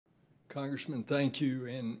Congressman, thank you.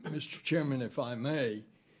 And Mr. Chairman, if I may,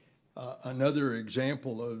 another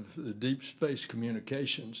example of the deep space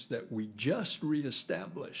communications that we just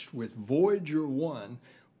reestablished with Voyager 1,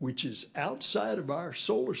 which is outside of our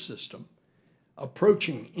solar system,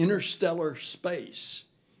 approaching interstellar space.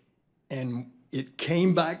 And it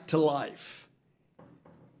came back to life.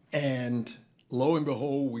 And lo and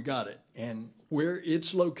behold, we got it. And where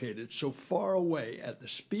it's located, so far away at the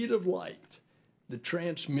speed of light, the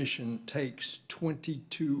transmission takes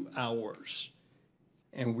 22 hours.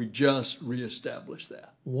 And we just reestablished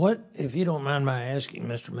that. What, if you don't mind my asking,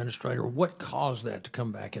 Mr. Administrator, what caused that to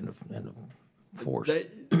come back into force?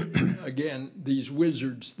 Again, these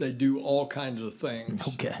wizards, they do all kinds of things.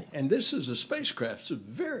 Okay. And this is a spacecraft. It's a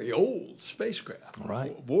very old spacecraft.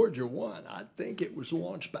 Right. Voyager 1, I think it was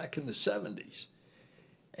launched back in the 70s.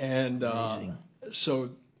 And so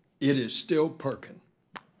it is still perking.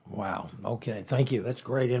 Wow. Okay. Thank you. That's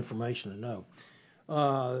great information to know.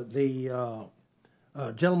 The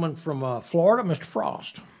gentleman from Florida, Mr.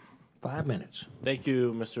 Frost, 5 minutes. Thank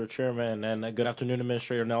you, Mr. Chairman, and good afternoon,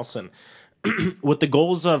 Administrator Nelson. With the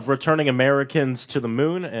goals of returning Americans to the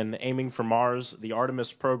moon and aiming for Mars, the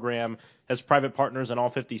Artemis program has private partners in all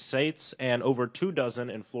 50 states and over 24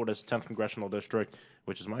 in Florida's 10th Congressional District,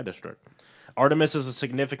 which is my district. Artemis is a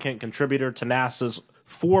significant contributor to NASA's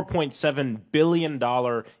 $4.7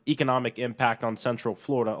 billion economic impact on Central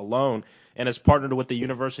Florida alone, and has partnered with the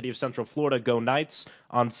University of Central Florida Go Knights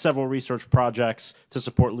on several research projects to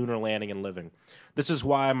support lunar landing and living. This is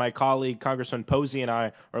why my colleague, Congressman Posey, and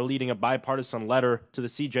I are leading a bipartisan letter to the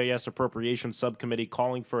CJS Appropriations Subcommittee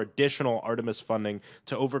calling for additional Artemis funding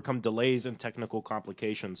to overcome delays and technical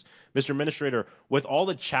complications. Mr. Administrator, with all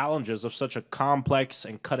the challenges of such a complex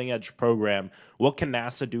and cutting-edge program, what can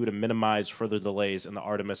NASA do to minimize further delays in the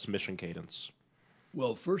Artemis mission cadence?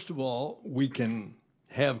 Well, first of all, we can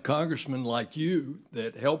have congressmen like you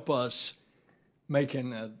that help us make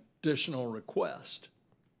an additional request.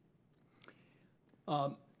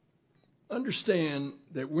 Understand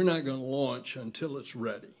that we're not going to launch until it's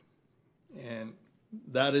ready. And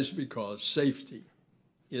that is because safety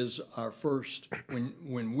is our first.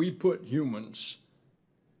 When we put humans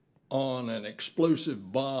on an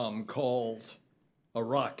explosive bomb called a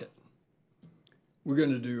rocket, we're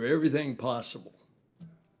going to do everything possible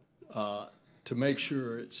to make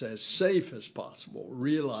sure it's as safe as possible,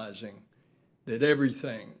 realizing that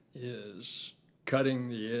everything is cutting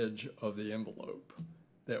the edge of the envelope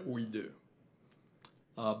that we do.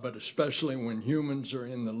 But especially when humans are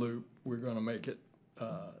in the loop, we're going to make it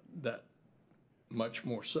that much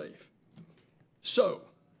more safe. So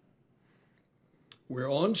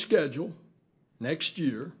we're on schedule next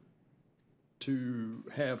year to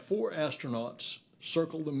have 4 astronauts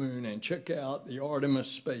circle the moon and check out the Artemis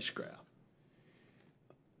spacecraft.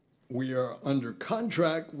 We are under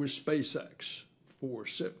contract with SpaceX for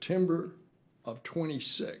September of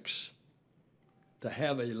 26 to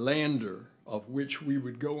have a lander of which we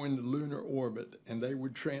would go into lunar orbit and they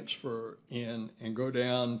would transfer in and go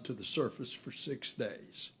down to the surface for 6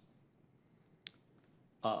 days.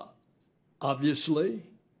 Obviously,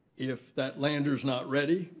 if that lander's not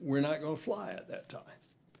ready, we're not going to fly at that time.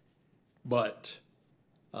 But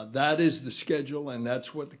that is the schedule, and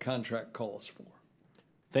that's what the contract calls for.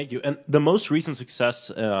 Thank you. And the most recent success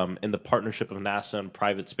in the partnership of NASA and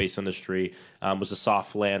private space industry was a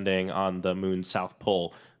soft landing on the moon's south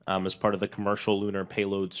pole as part of the Commercial Lunar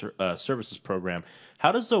Payload Services Program.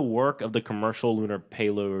 How does the work of the Commercial Lunar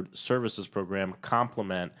Payload Services Program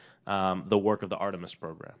complement the work of the Artemis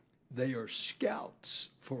program? They are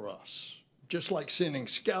scouts for us, just like sending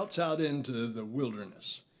scouts out into the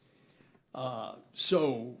wilderness.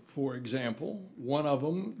 So, for example, one of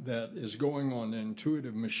them that is going on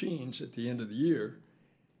Intuitive Machines at the end of the year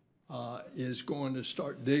is going to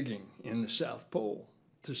start digging in the South Pole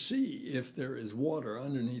to see if there is water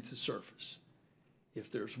underneath the surface. If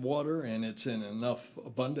there's water and it's in enough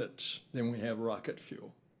abundance, then we have rocket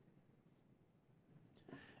fuel.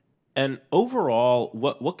 And overall,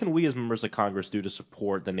 what can we as members of Congress do to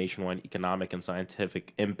support the nationwide economic and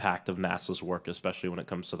scientific impact of NASA's work, especially when it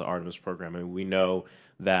comes to the Artemis program? I mean, we know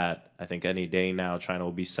that I think any day now China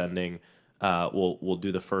will be sending, will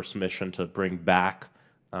do the first mission to bring back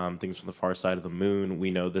things from the far side of the moon. We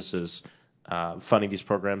know this is funding these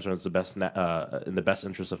programs is the best in the best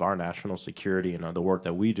interest of our national security and the work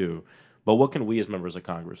that we do. But what can we as members of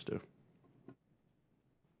Congress do?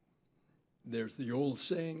 There's the old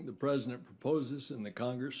saying, the president proposes and the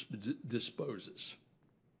Congress disposes.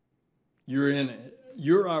 You're in it.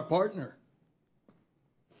 You're our partner.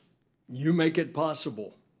 You make it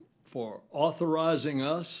possible for authorizing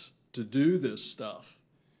us to do this stuff.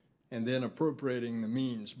 and then appropriating the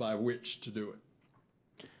means by which to do it.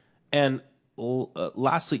 And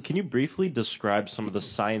lastly, can you briefly describe some of the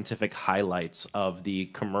scientific highlights of the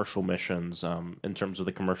commercial missions in terms of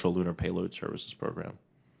the Commercial Lunar Payload Services program?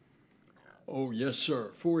 Oh, yes,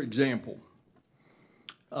 sir. For example,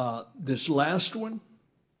 this last one,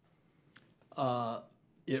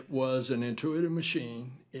 it was an intuitive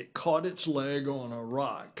machine. It caught its leg on a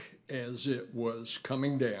rock as it was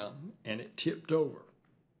coming down, and it tipped over.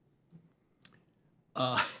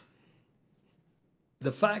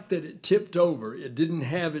 The fact that it tipped over, it didn't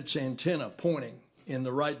have its antenna pointing in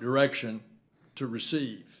the right direction to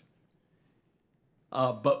receive.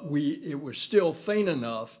 But it was still faint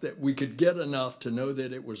enough that we could get enough to know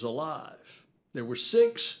that it was alive. There were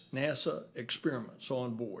 6 NASA experiments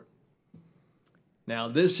on board. Now,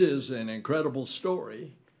 this is an incredible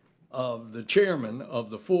story of the chairman of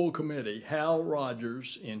the full committee, Hal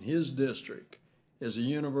Rogers, in his district is a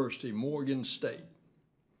university, Morgan State.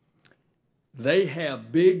 They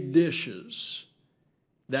have big dishes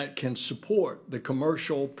that can support the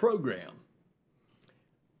commercial program.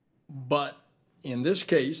 But in this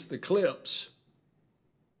case, the clips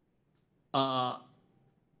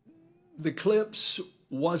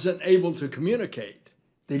wasn't able to communicate.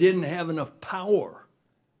 They didn't have enough power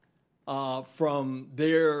from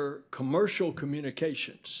their commercial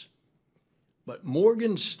communications. But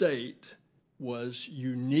Morgan State was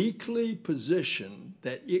uniquely positioned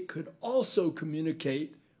that it could also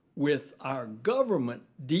communicate with our government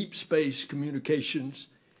deep space communications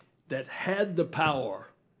that had the power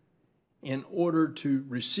in order to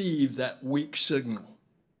receive that weak signal.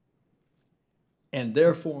 And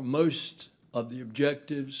therefore, most of the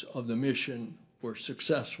objectives of the mission were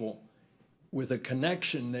successful with a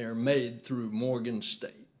connection there made through Morgan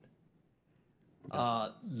State.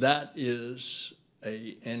 That is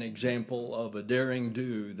an example of a daring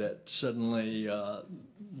do that suddenly the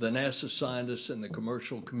NASA scientists and the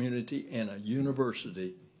commercial community and a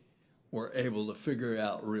university were able to figure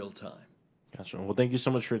out real time. Gotcha. Well, thank you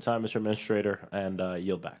so much for your time, Mr. Administrator, and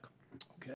yield back.